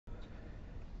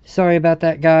Sorry about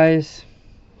that, guys.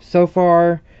 So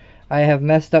far, I have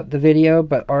messed up the video,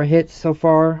 but our hits so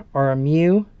far are a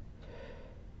Mew,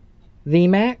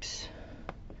 VMAX,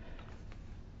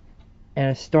 and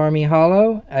a Stormy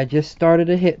Hollow. I just started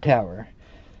a hit tower.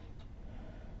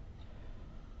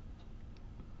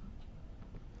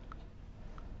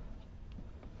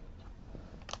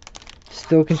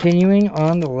 Still continuing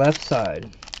on the left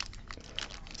side.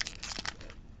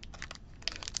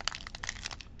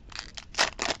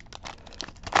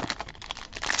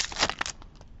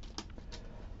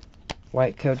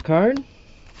 White code card.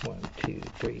 1, 2,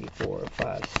 3, 4,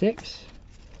 5, 6.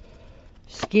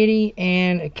 Skitty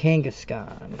and a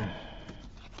Kangaskhan.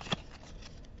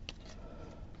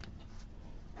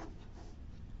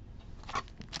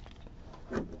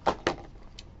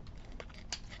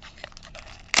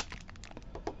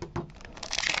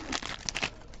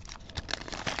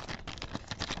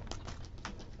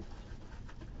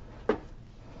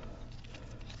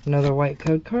 Another white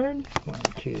code card. 1,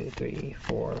 2, 3,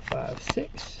 4, 5,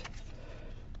 6.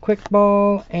 Quick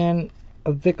Ball and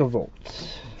a Vikavolt.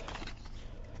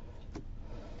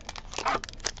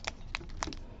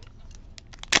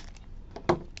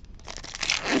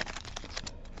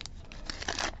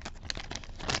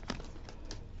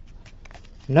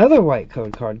 Another white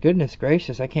code card. Goodness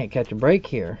gracious, I can't catch a break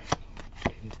here.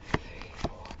 2, 3,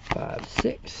 4, 5,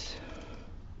 6.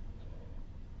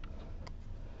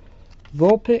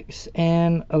 Vulpix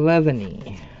and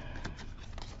Eleveny.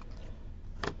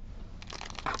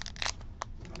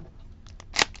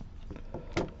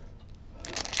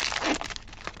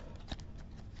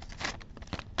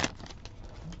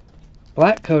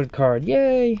 Black code card,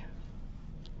 yay!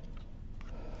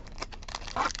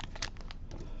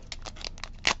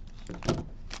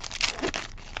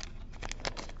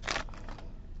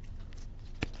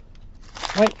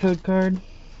 White code card.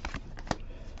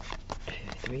 2,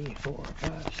 3, 4,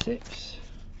 5, 6.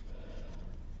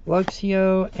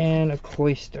 Luxio and a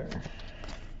Cloyster.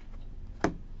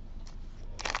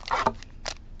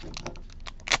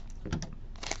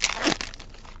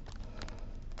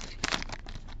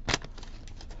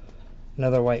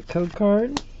 Another white code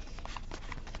card.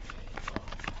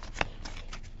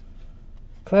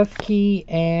 Klefki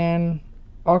and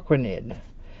Aquanid.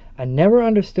 I never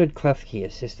understood Klefki.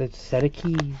 It's just a set of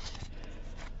keys.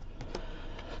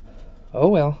 Oh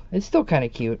well, it's still kind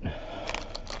of cute.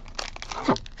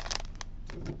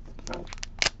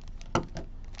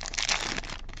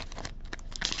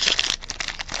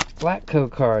 Black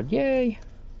code card, yay!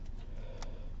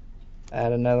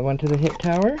 Add another one to the hit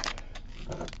tower.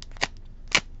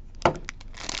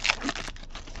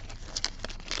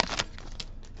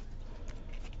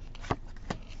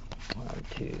 One,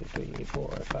 2, 3, 4,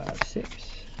 5, 6.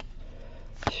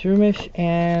 Shroomish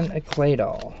and a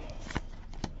Claydol.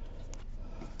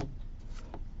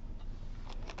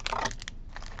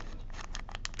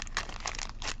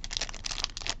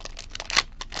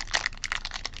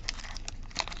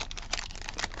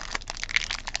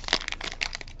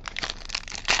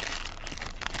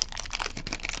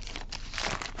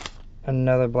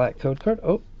 Another black code card.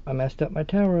 Oh, I messed up my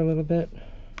tower a little bit.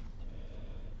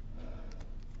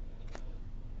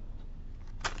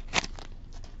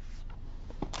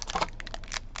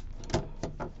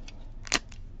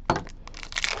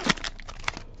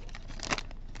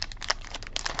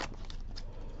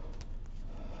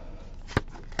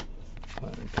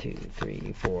 One, 2,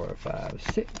 3, 4, 5,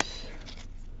 6.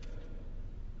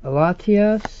 A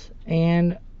Latias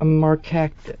and a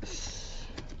Marcactus.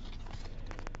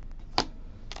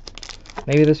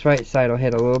 Maybe this right side will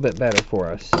hit a little bit better for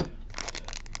us.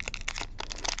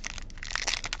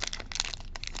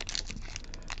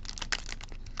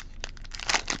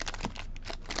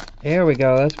 There we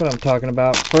go, that's what I'm talking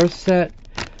about. First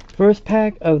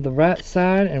pack of the right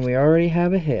side, and we already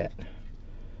have a hit.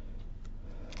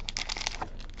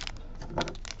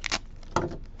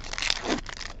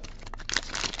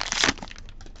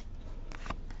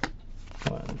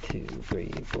 One, 2,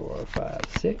 3, 4, 5,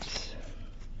 6.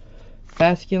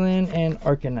 Basculin and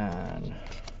Arcanine.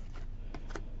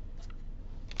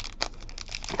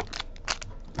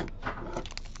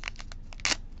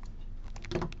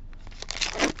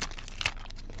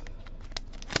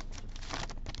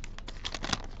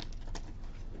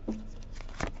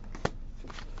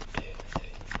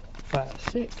 Five,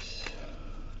 6.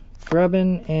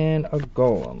 Grubbin and a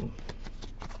Golem.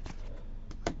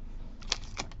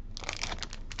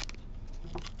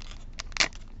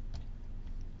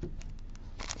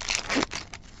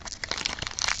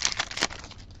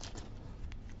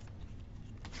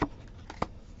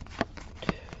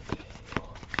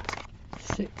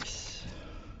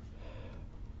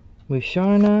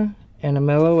 Musharna, and a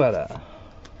Meloetta.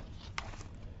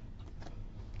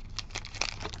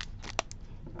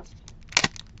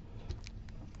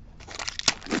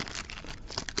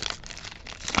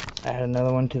 Add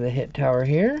another one to the hit tower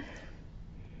here.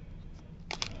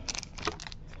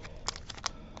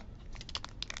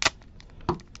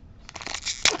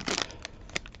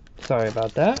 Sorry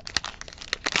about that.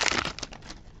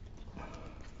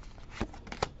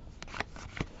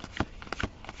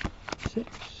 Six.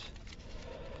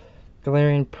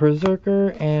 Galarian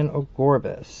Berserker and a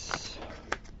Gorbis.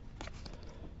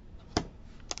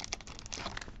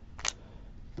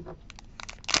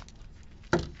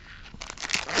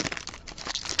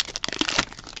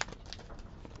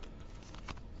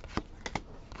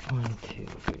 One, two,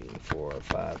 three, four,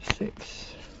 five,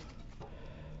 six.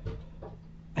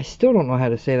 I still don't know how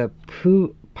to say that.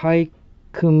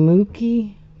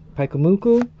 Paikumuku,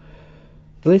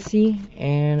 Blissey,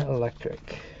 and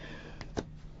Electric.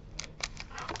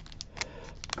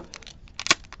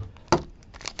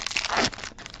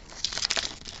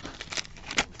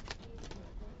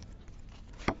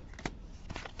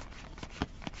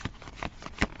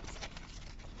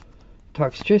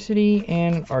 Toxtricity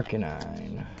and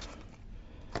Arcanine.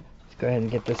 Let's go ahead and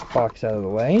get this box out of the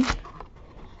way.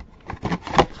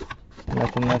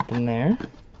 Nothing left in there.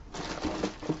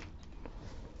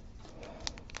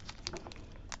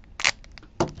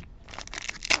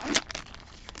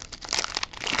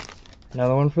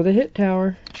 Another one for the hit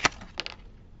tower.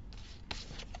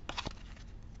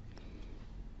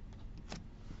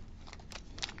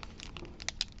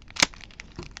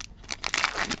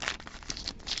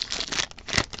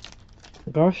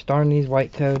 Gosh darn these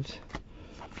white codes.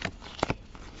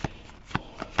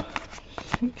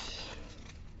 6.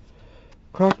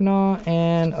 Croconaw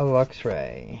and a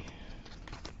Luxray.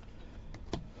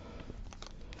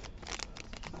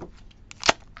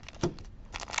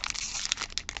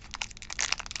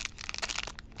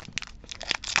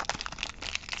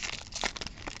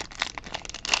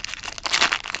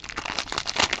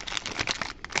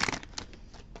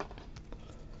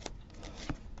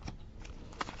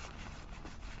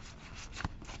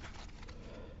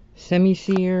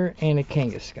 Semi-Seer and a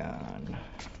Kangaskhan.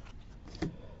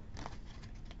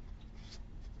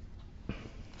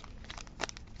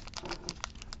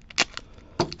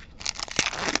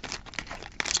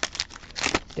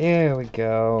 There we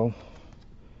go.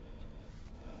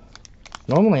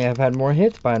 Normally I've had more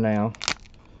hits by now.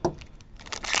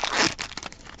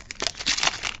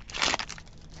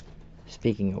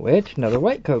 Speaking of which, another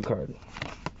white code card.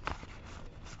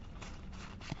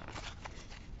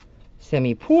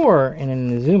 Semi-Poor and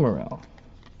an Azumarill.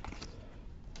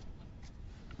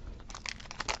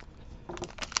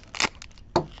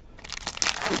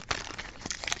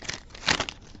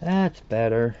 That's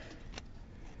better.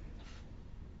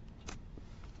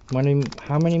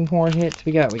 How many more hits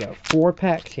we got? We got 4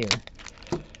 packs here.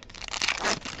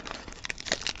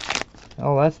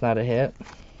 Oh, that's not a hit.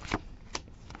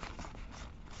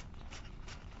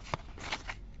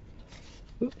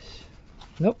 Oops.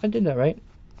 Nope, I did that right.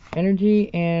 Energy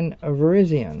and a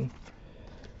Virizion.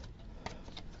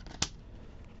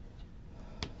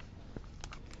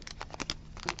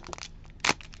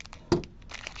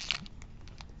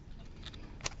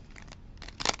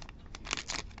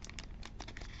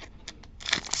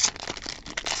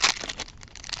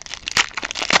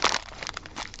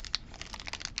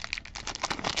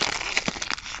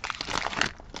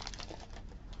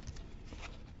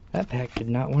 That pack did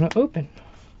not want to open.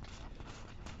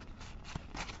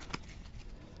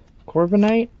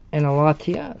 Corviknight and a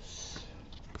Latias.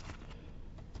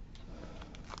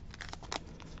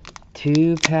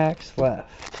 2 packs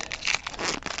left.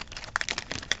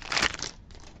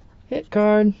 Hit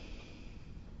card.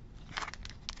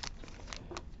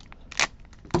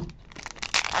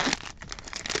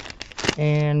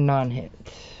 And non-hit.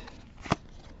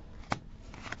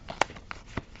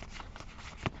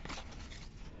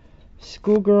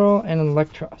 Schoolgirl and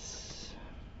Electros.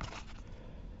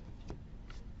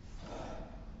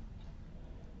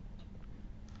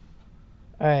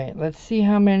 Alright, let's see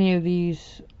how many of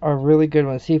these are really good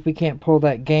ones. See if we can't pull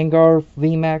that Gengar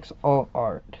VMAX Alt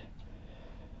Art.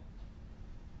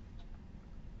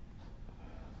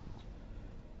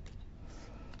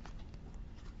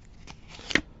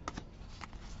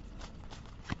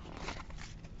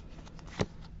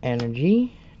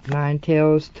 Energy,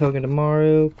 Ninetales,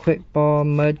 Togedemaru, Quick Ball,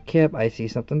 Mudkip. I see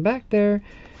something back there.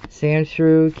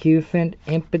 Sandshrew, Qfint,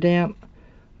 Impidimp,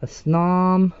 a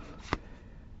Snom,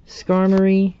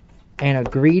 Skarmory, and a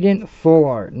Greedent Full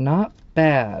Art. Not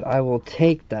bad. I will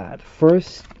take that.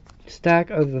 First stack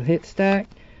of the hit stack.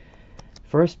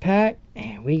 First pack,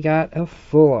 and we got a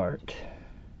full art.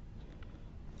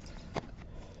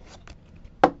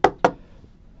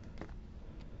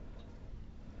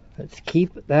 Let's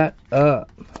keep that up.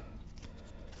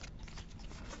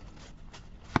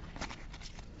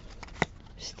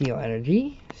 Steel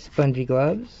Energy, Spongy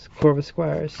Gloves,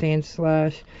 Corvisquire,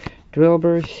 Sandslash,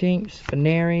 Drillbur, Shinx,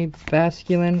 Banary,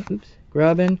 Basculin,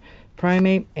 Grubbin,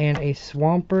 Primate, and a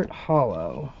Swampert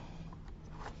Hollow.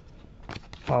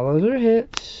 Hollows are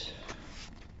hits.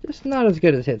 Just not as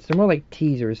good as hits. They're more like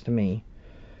teasers to me.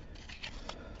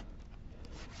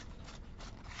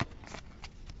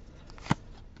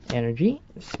 Energy,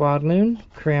 Swadloon,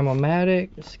 Cramomatic,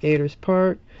 Skater's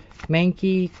Park,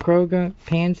 Mankey, Krogunk,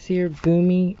 Pansear,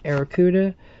 Goomy,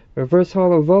 Arrokuda, Reverse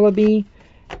Hollow Vullaby,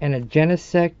 and a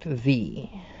Genesect V.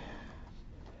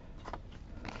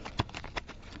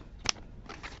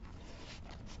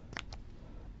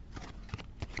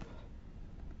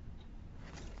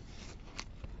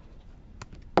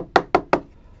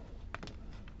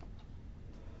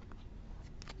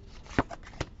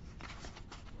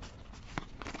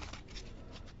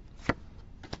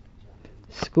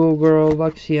 Schoolgirl,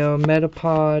 Luxio,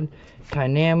 Metapod,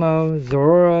 Dynamo,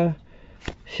 Zorora,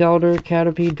 Shelter,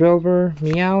 Caterpie, Drillbur,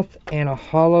 Meowth, and a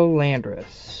Hollow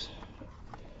Landorus.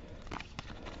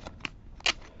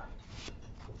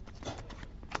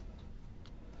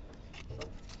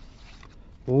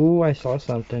 Ooh, I saw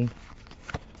something.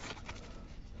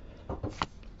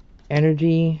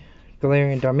 Energy,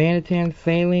 Galarian Darmanitan,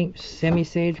 Phalanx,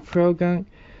 Semisage, Krogunk,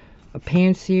 a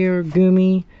Pansear,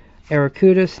 Goomy,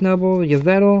 Arrokuda, Snubble,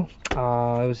 Yveltal.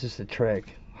 It was just a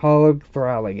trick. Hollow for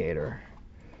Alligator.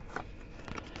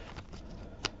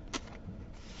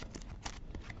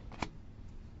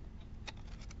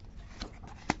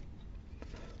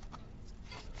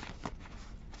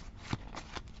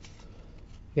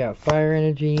 We got Fire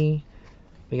Energy.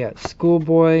 We got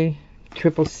Schoolboy,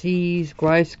 Triple C's,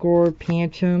 Gliscor,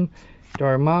 Pancham,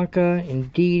 Darmaka,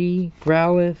 Indeedee,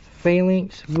 Growlithe,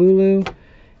 Phalanx, Wooloo,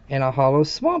 and a Hollow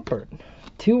Swampert.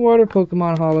 2 water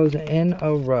Pokemon Hollows in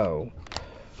a row.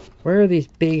 Where are these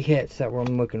big hits that we're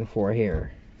looking for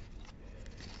here?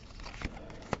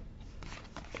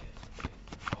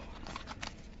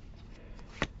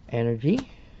 Energy,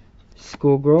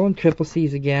 Schoolgirl and Triple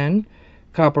C's again,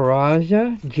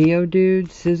 Copperaja, Geodude,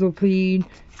 Sizzlepede,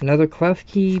 another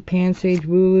Klefki, Pansage,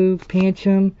 Wooloo,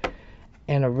 Pancham,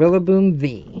 and a Rillaboom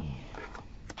V.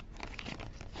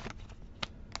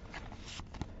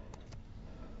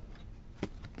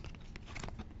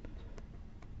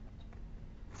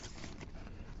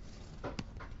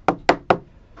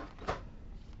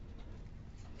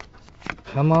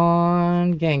 Come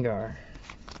on, Gengar.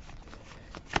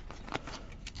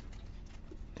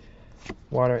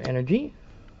 Water Energy,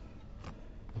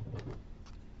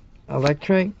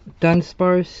 Electric,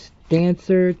 Dunsparce,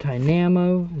 Dancer,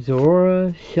 Dynamo,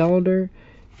 Zorora, Shelter,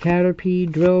 Caterpie,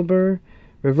 Drillbur,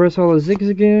 Reverse Hollow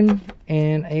Zigzagoon,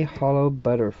 and a Hollow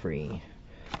Butterfree.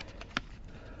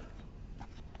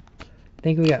 I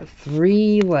think we got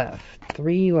 3 left.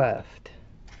 3 left.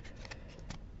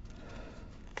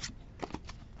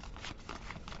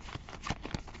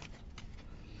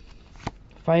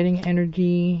 Fighting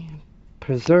Energy,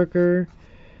 Berserker,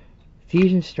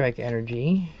 Fusion Strike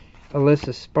Energy,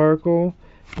 Alyssa Sparkle,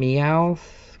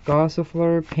 Meowth,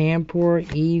 Gossifleur, Pampor,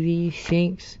 Eevee,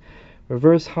 Shinx,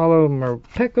 Reverse Hollow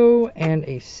Morpeko, and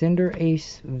a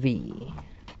Cinderace V.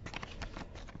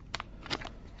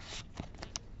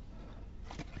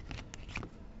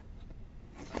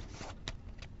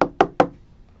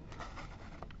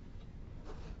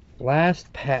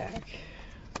 Last pack.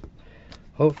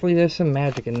 Hopefully there's some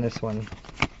magic in this one.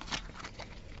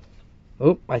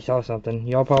 Oh, I saw something.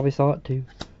 Y'all probably saw it too.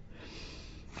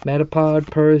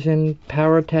 Metapod, Persian,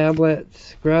 Power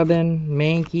Tablets, Grubbin,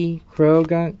 Mankey,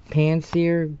 Krogunk,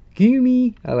 Pansear,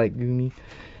 Goomy, I like Goomy,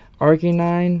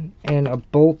 Arcanine, and a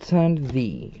Boltund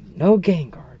V. No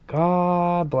Gengar.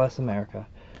 God bless America.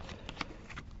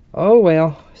 Oh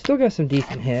well, still got some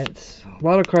decent hits. A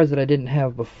lot of cards that I didn't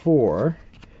have before,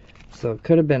 so it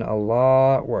could have been a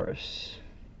lot worse.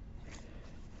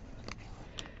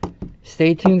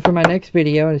 Stay tuned for my next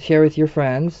video and share with your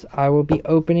friends. I will be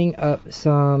opening up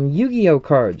some Yu-Gi-Oh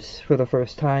cards for the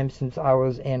first time since I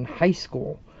was in high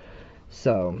school.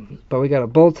 But we got a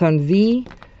Boltund V,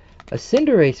 a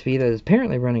Cinderace V that is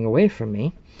apparently running away from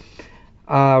me,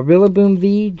 Rillaboom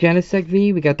V, Genesect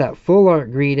V, we got that Full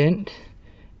Art Greedent,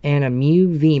 and a Mew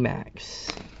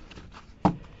VMAX.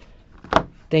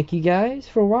 Thank you guys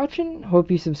for watching.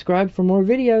 Hope you subscribe for more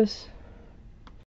videos.